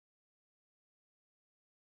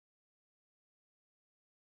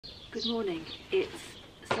Good morning. It's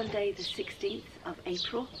Sunday the 16th of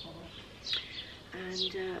April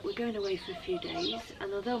and we're going away for a few days,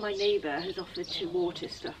 and although my neighbour has offered to water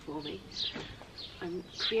stuff for me, I'm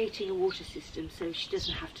creating a water system so she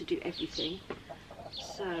doesn't have to do everything.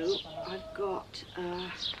 So I've got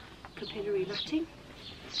capillary matting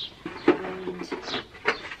and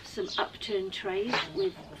some upturned trays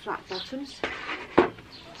with flat bottoms,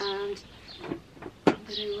 and I'm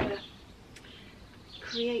going to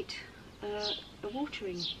create a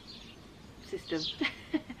watering system.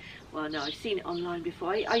 Well, no, I've seen it online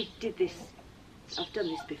before. I did this, I've done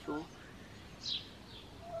this before.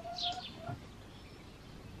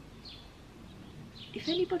 If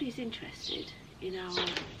anybody's interested in our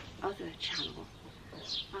other channel,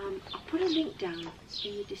 I'll put a link down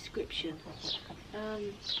in the description.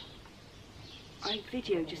 I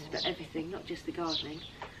video just about everything, not just the gardening.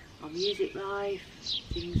 Our music life,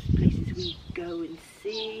 things, places we go and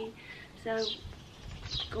see. So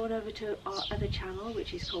go on over to our other channel,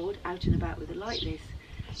 which is called Out and About with the Lightleys,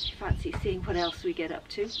 if you fancy seeing what else we get up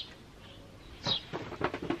to.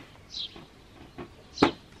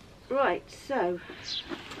 Right, so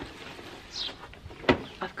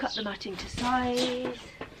I've cut the matting to size.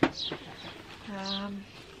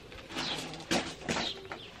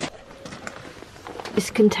 This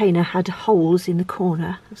container had holes in the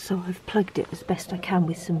corner, so I've plugged it as best I can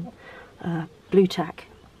with some blue tack.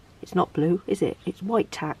 It's not blue, is it? It's white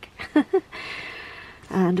tack.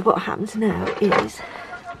 And what happens now is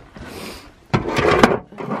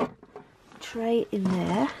tray in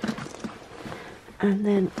there, and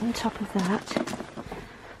then on top of that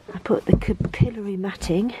I put the capillary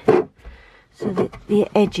matting so that the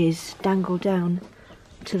edges dangle down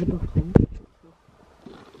to the bottom.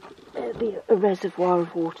 There'll be a reservoir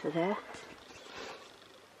of water there.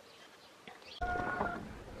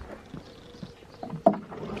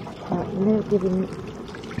 Now giving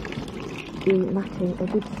the matting a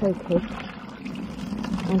good soaking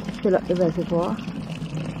and to fill up the reservoir.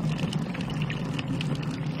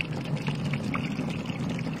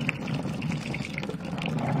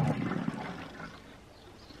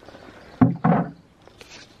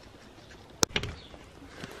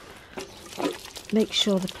 Make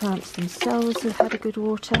sure the plants themselves have had a good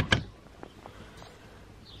water.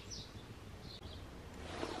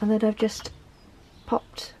 And then I've just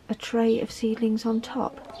popped a tray of seedlings on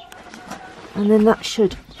top. And then that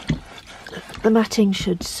should, the matting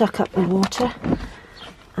should suck up the water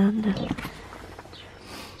and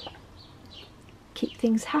keep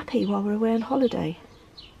things happy while we're away on holiday.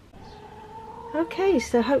 Okay,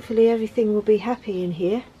 so hopefully everything will be happy in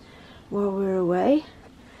here while we're away.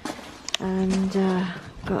 And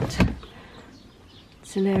got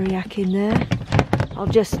celeriac in there. I'll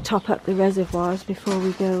just top up the reservoirs before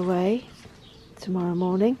we go away tomorrow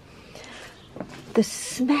morning. The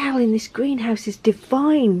smell in this greenhouse is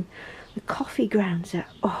divine. The coffee grounds are,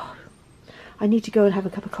 oh, I need to go and have a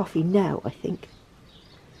cup of coffee now, I think.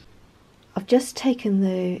 I've just taken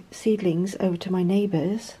the seedlings over to my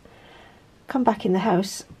neighbours, come back in the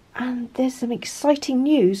house, and there's some exciting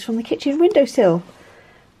news from the kitchen windowsill.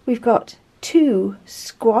 We've got 2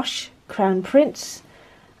 squash crown prince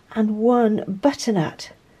and 1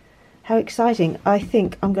 butternut. How exciting. I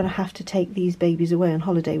think I'm going to have to take these babies away on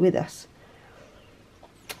holiday with us.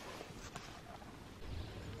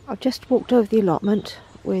 I've just walked over the allotment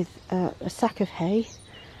with a sack of hay,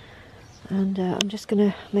 and I'm just going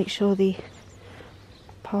to make sure the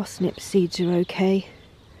parsnip seeds are okay.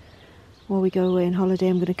 While we go away on holiday,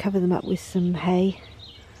 I'm going to cover them up with some hay.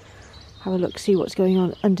 Have a look, see what's going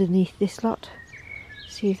on underneath this lot.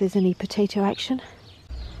 See if there's any potato action.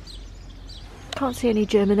 Can't see any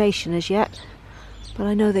germination as yet, but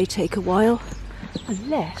I know they take a while.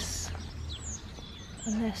 Unless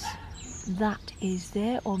that is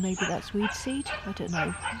there, or maybe that's weed seed. I don't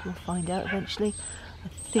know. We'll find out eventually. I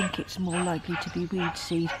think it's more likely to be weed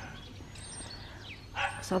seed.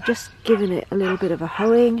 So I've just given it a little bit of a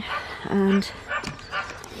hoeing, and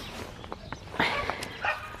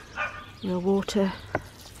we'll water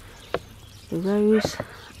the rows,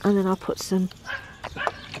 and then I'll put some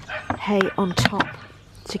hay on top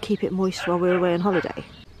to keep it moist while we're away on holiday.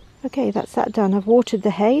 Okay, that's that done. I've watered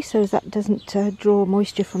the hay so that doesn't draw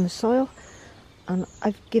moisture from the soil, and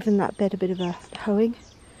I've given that bed a bit of a hoeing.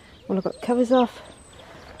 Well, I've got covers off.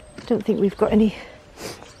 I don't think we've got any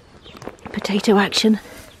potato action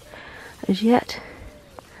as yet.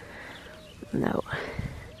 No,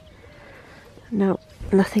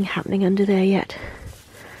 nothing happening under there yet.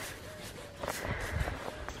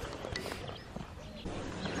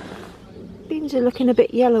 Beans are looking a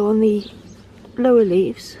bit yellow on the lower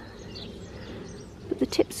leaves, but The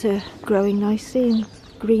tips are growing nicely and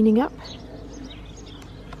greening up.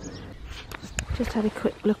 Just had a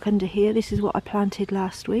quick look under here. This is what I planted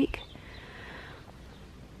last week.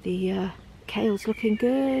 The kale's looking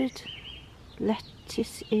good.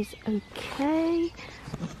 Lettuce is okay.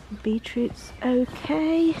 Beetroot's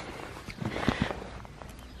okay.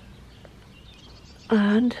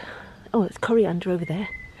 And oh, it's coriander over there.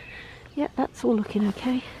 Yeah, that's all looking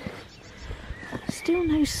okay. Still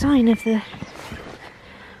no sign of the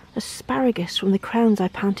asparagus from the crowns I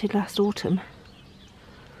planted last autumn.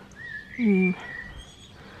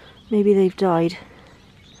 Maybe they've died.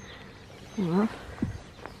 Well,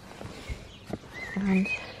 and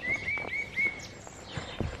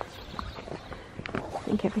I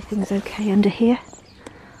think everything's okay under here.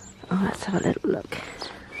 Oh, let's have a little look.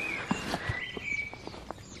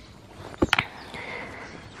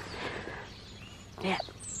 Yeah,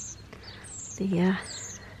 the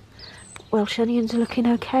Welsh onions are looking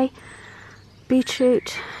okay.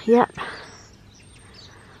 Beetroot, yep.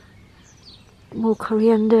 More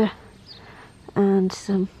coriander and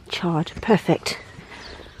some chard. Perfect.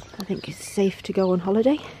 I think it's safe to go on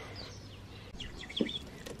holiday.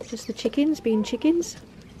 Just the chickens being chickens.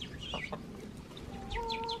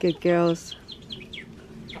 Good girls.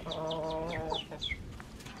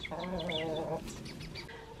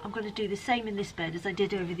 I'm going to do the same in this bed as I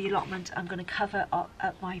did over the allotment. I'm going to cover up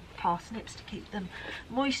my parsnips to keep them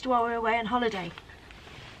moist while we're away on holiday.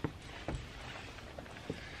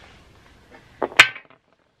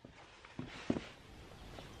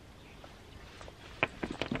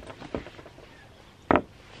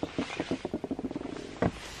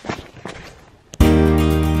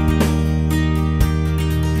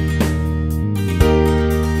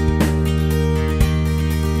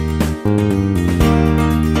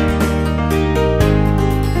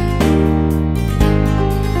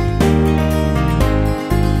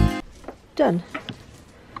 Done.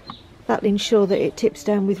 That'll ensure that it tips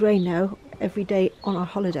down with rain now every day on our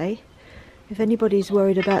holiday. If anybody's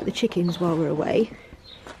worried about the chickens while we're away,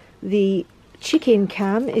 the chicken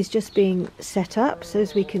cam is just being set up so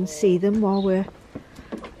as we can see them while we're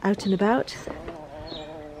out and about.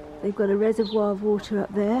 They've got a reservoir of water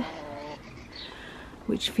up there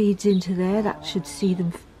which feeds into there. That should see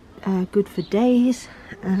them good for days.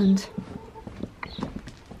 And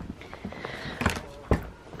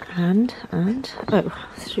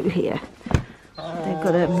oh, through here they've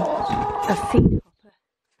got a feed hopper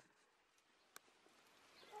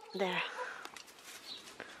there.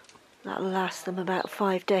 That'll last them about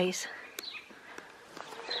 5 days.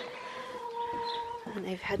 And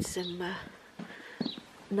they've had some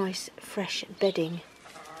nice fresh bedding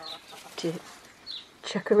to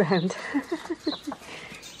chuck around.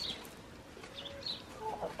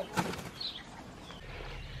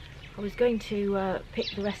 I was going to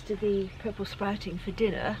pick the rest of the purple sprouting for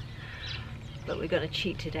dinner, but we're going to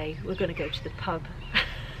cheat today. We're going to go to the pub.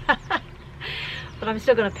 But I'm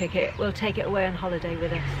still going to pick it. We'll take it away on holiday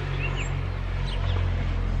with us.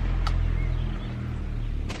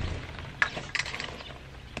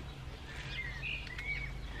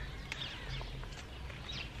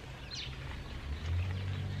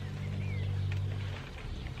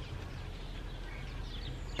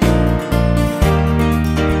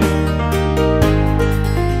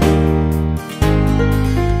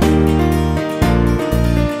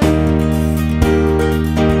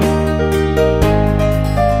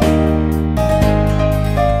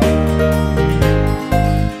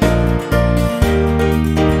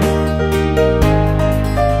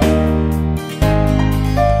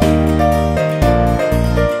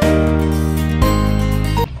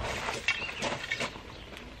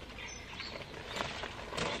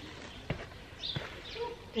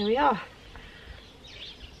 There we are.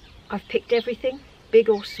 I've picked everything, big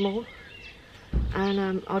or small,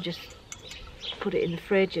 and I'll just put it in the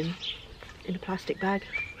fridge and in a plastic bag,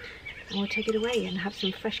 and we'll take it away and have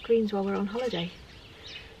some fresh greens while we're on holiday.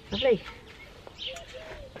 Lovely.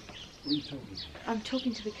 What are you talking? I'm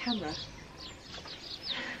talking to the camera.